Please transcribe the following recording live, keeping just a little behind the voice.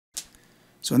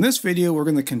So in this video, we're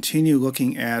going to continue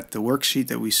looking at the worksheet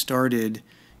that we started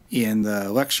in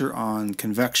the lecture on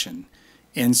convection.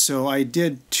 And so I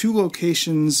did two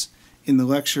locations in the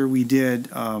lecture. We did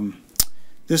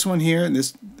this one here, and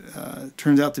this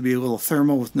turns out to be a little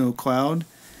thermal with no cloud.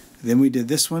 Then we did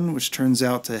this one, which turns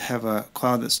out to have a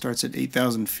cloud that starts at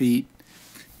 8,000 feet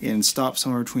and stops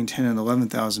somewhere between 10 and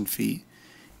 11,000 feet.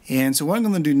 And so what I'm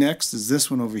going to do next is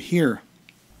this one over here.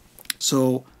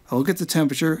 So I look at the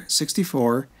temperature,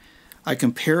 64. I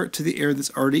compare it to the air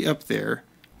that's already up there,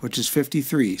 which is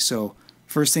 53. So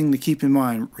first thing to keep in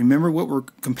mind, remember what we're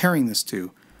comparing this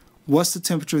to. What's the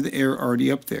temperature of the air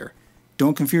already up there?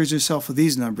 Don't confuse yourself with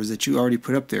these numbers that you already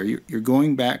put up there. You're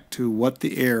going back to what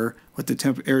the air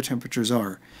temperatures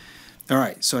are. All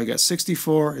right, so I got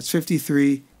 64, it's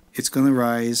 53, it's going to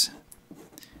rise.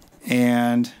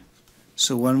 And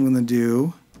so what I'm going to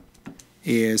do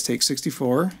is take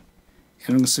 64, and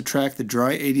I'm going to subtract the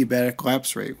dry adiabatic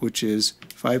lapse rate, which is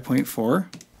 5.4,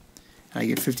 and I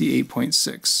get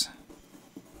 58.6.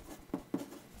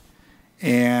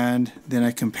 And then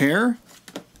I compare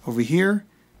over here.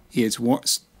 It's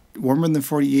warmer than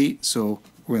 48, so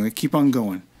we're going to keep on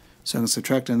going. So I'm going to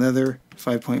subtract another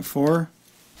 5.4,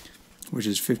 which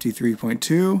is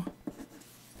 53.2,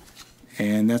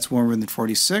 and that's warmer than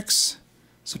 46.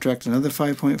 Subtract another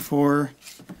 5.4,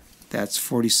 that's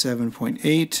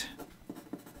 47.8,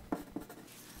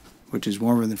 which is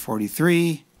warmer than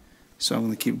 43. So I'm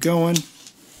going to keep going.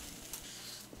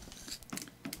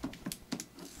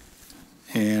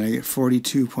 And I get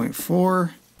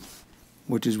 42.4,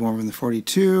 which is warmer than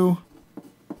 42.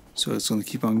 So it's going to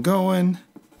keep on going.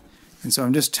 And so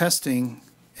I'm just testing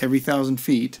every 1,000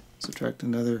 feet. Subtract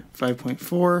another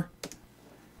 5.4,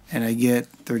 and I get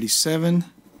 37.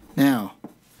 Now,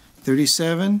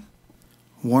 37,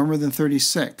 warmer than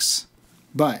 36.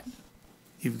 But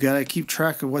you've got to keep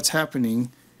track of what's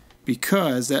happening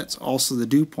because that's also the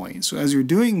dew point. So as you're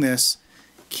doing this,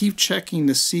 keep checking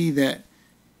to see that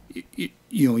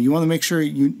you want to make sure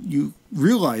you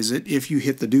realize it if you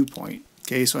hit the dew point.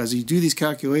 Okay, so as you do these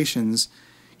calculations,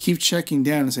 keep checking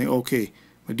down and saying, okay,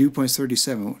 my dew point is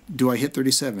 37. Do I hit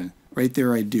 37? Right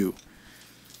there I do.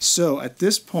 So at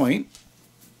this point,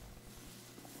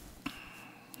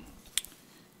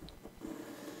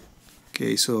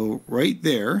 okay, so right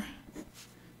there,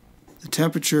 the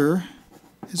temperature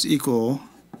is equal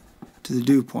to the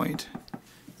dew point.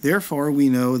 Therefore, we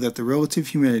know that the relative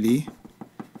humidity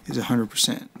is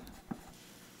 100%.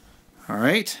 All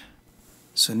right,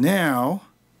 so now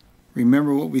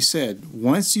remember what we said.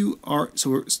 Once you are,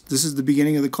 this is the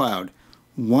beginning of the cloud.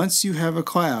 Once you have a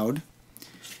cloud,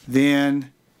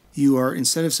 then you are,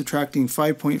 instead of subtracting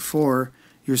 5.4,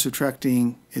 you're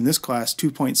subtracting, in this class,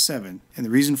 2.7. And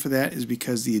the reason for that is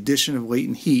because the addition of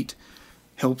latent heat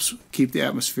helps keep the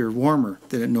atmosphere warmer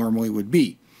than it normally would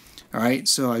be. All right,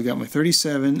 so I got my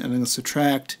 37, and I'm going to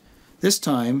subtract, this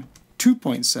time,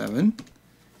 2.7, and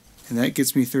that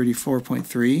gets me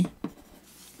 34.3.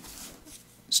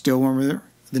 Still warmer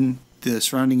than the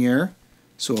surrounding air,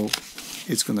 so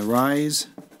it's going to rise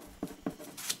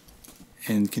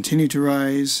and continue to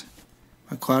rise.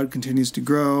 My cloud continues to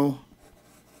grow.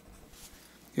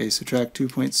 Okay, subtract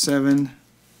 2.7,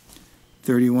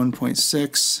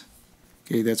 31.6.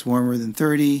 Okay, that's warmer than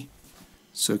 30,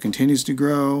 so it continues to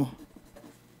grow.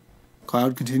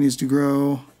 Cloud continues to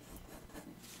grow.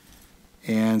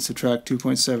 And subtract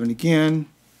 2.7 again.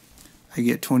 I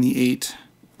get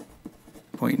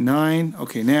 28.9.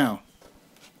 Okay, now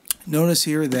notice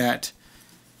here that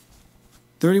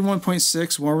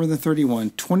 31.6 warmer than 31,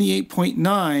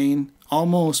 28.9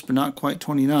 almost but not quite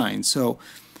 29. So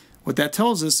what that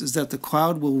tells us is that the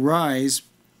cloud will rise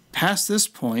past this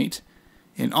point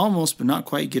and almost but not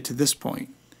quite get to this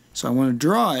point. So I want to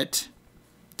draw it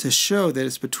to show that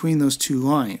it's between those two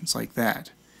lines like that.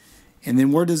 And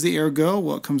then where does the air go?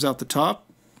 Well, it comes out the top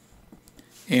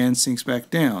and sinks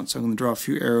back down. So I'm going to draw a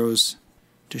few arrows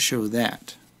to show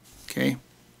that. Okay.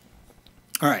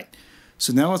 All right.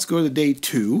 So now let's go to day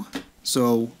 2.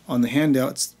 So on the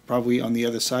handout, it's probably on the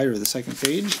other side or the second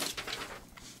page.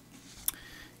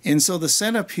 And so the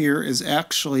setup here is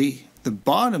actually, the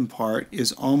bottom part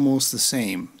is almost the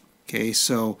same. Okay.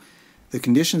 So the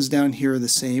conditions down here are the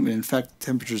same, and in fact, the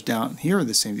temperatures down here are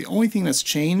the same. The only thing that's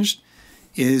changed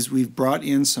is we've brought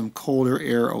in some colder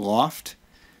air aloft.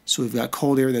 So we've got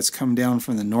cold air that's come down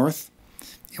from the north,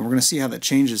 and we're going to see how that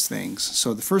changes things.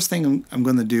 So the first thing I'm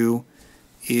going to do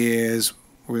is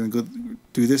we're going to go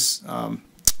do this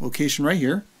location right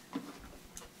here.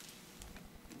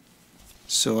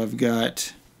 So I've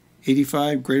got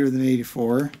 85 greater than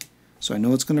 84, so I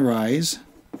know it's going to rise.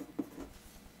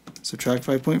 Subtract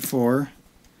 5.4,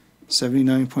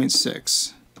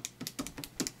 79.6,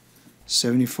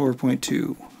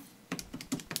 74.2.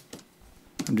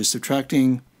 I'm just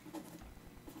subtracting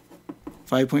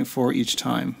 5.4 each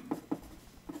time.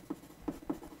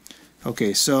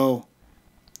 Okay, so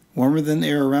warmer than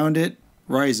air around it,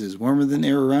 rises. Warmer than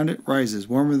air around it, rises.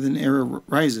 Warmer than air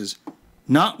rises.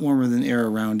 Not warmer than air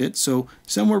around it. So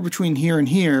somewhere between here and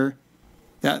here,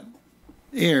 that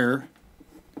air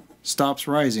stops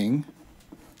rising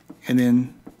and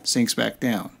then sinks back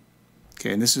down.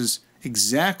 Okay, and this is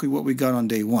exactly what we got on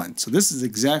day one. So this is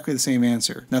exactly the same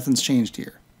answer. Nothing's changed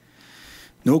here.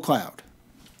 No cloud.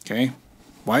 Okay,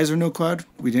 why is there no cloud?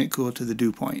 We didn't cool it to the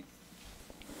dew point.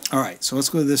 All right, so let's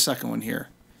go to this second one here.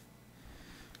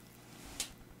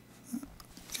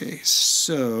 Okay,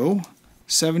 so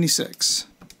 76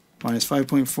 minus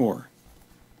 5.4,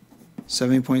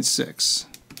 70.6,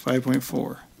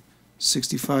 5.4,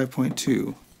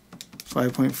 65.2,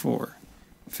 5.4,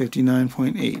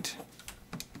 59.8.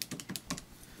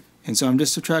 And so I'm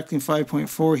just subtracting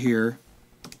 5.4 here.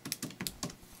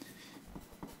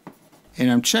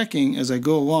 And I'm checking as I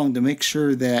go along to make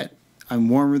sure that I'm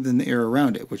warmer than the air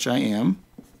around it, which I am.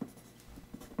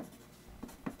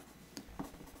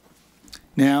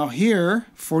 Now here,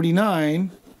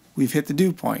 49, we've hit the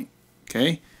dew point.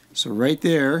 Okay, so right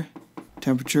there,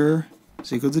 temperature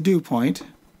is equal to dew point,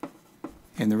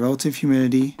 and the relative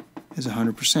humidity is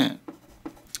 100%.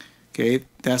 Okay,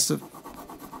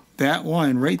 that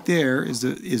one right there is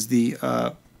the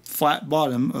flat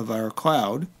bottom of our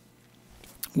cloud,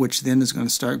 which then is going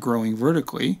to start growing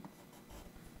vertically.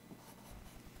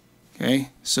 Okay,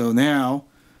 so now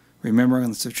remember I'm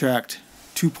going to subtract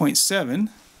 2.7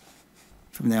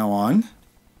 from now on,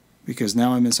 because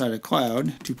now I'm inside a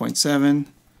cloud. 2.7,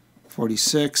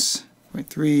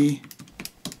 46.3,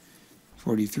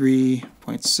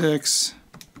 43.6,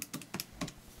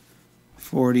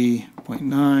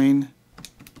 40.9,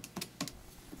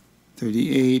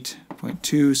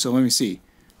 38.2. So let me see.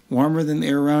 Warmer than the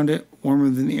air around it, warmer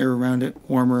than the air around it,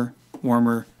 warmer,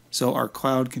 warmer. So our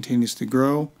cloud continues to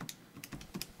grow.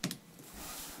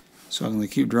 So I'm going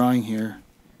to keep drawing here.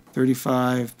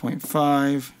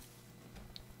 35.5,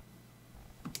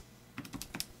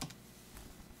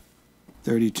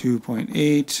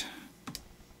 32.8,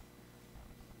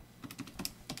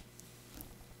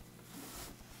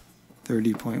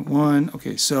 30.1.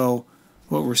 Okay, so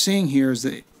what we're seeing here is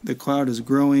that the cloud is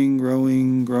growing,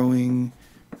 growing, growing,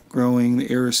 growing. The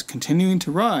air is continuing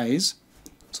to rise.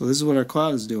 So this is what our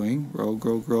cloud is doing. Grow,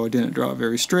 grow, grow. I didn't draw it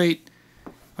very straight.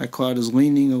 My cloud is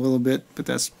leaning a little bit, but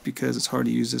that's because it's hard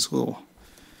to use this little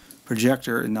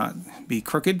projector and not be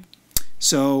crooked.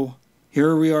 So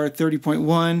here we are at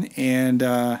 30.1,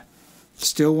 and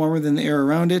still warmer than the air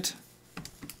around it.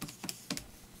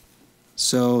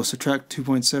 So subtract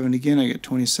 2.7 again, I get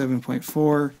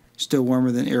 27.4, still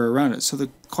warmer than air around it. So the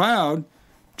cloud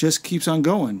just keeps on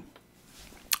going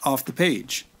off the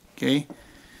page. Okay.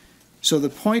 So the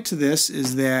point to this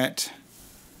is that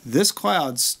this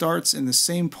cloud starts in the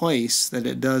same place that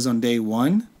it does on day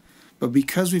one, but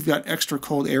because we've got extra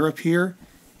cold air up here,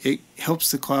 it helps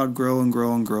the cloud grow and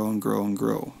grow and grow and grow and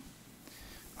grow.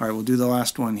 All right, we'll do the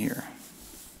last one here.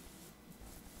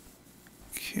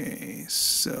 Okay,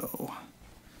 so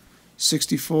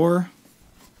 64,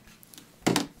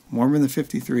 warmer than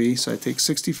 53, so I take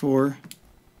 64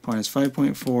 minus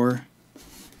 5.4,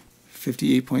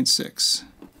 58.6.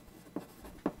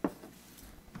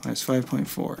 Minus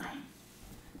 5.4,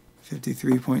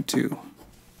 53.2,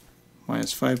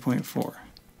 minus 5.4,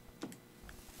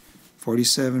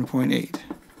 47.8,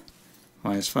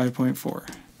 minus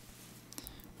 5.4,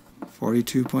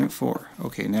 42.4.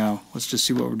 Okay, now let's just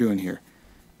see what we're doing here.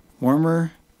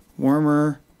 Warmer,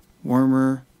 warmer,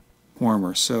 warmer,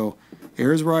 warmer. So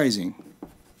air is rising.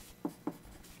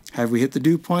 Have we hit the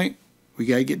dew point? We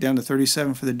got to get down to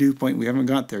 37 for the dew point. We haven't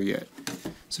got there yet.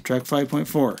 Subtract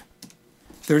 5.4.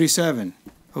 37.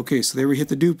 Okay, so there we hit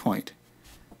the dew point.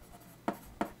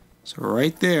 So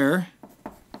right there,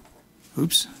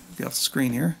 oops, get off the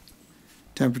screen here.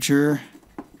 Temperature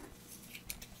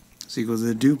is equal to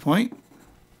the dew point.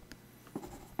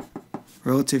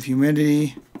 Relative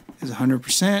humidity is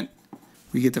 100%.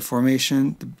 We get the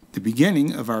formation, the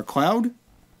beginning of our cloud.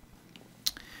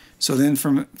 So then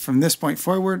from this point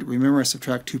forward, remember I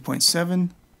subtract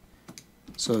 2.7.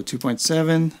 So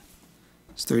 2.7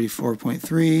 is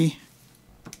 34.3,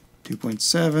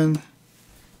 2.7,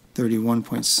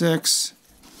 31.6.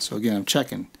 So again, I'm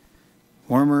checking.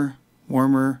 Warmer,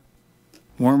 warmer,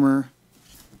 warmer.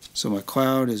 So my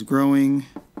cloud is growing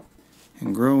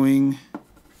and growing.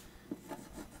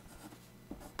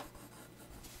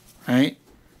 Right?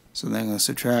 So then I'm going to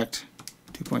subtract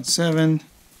 2.7,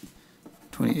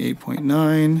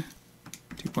 28.9,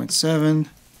 2.7,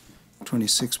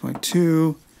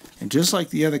 26.2, and just like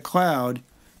the other cloud,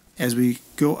 as we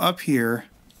go up here,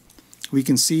 we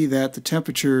can see that the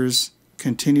temperatures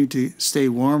continue to stay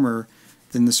warmer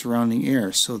than the surrounding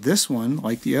air. So this one,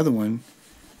 like the other one,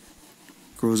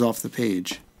 grows off the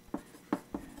page.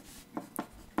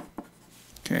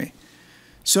 Okay,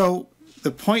 so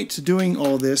the point to doing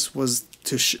all this was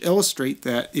to illustrate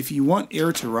that if you want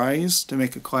air to rise to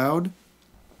make a cloud,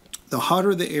 the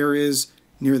hotter the air is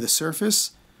near the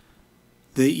surface,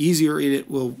 the easier it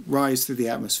will rise through the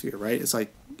atmosphere, right? It's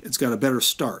like it's got a better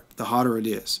start the hotter it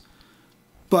is.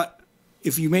 But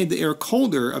if you made the air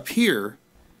colder up here,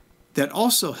 that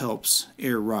also helps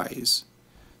air rise.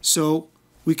 So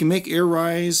we can make air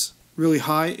rise really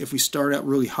high if we start out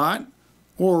really hot,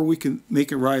 or we can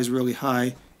make it rise really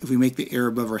high if we make the air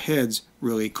above our heads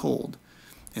really cold.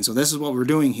 And so this is what we're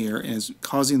doing here, and it's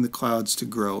causing the clouds to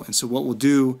grow. And so what we'll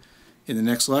do in the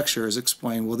next lecture is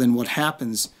explain, well, then what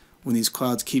happens when these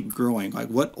clouds keep growing? Like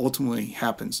what ultimately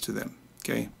happens to them?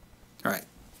 Okay? All right.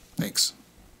 Thanks.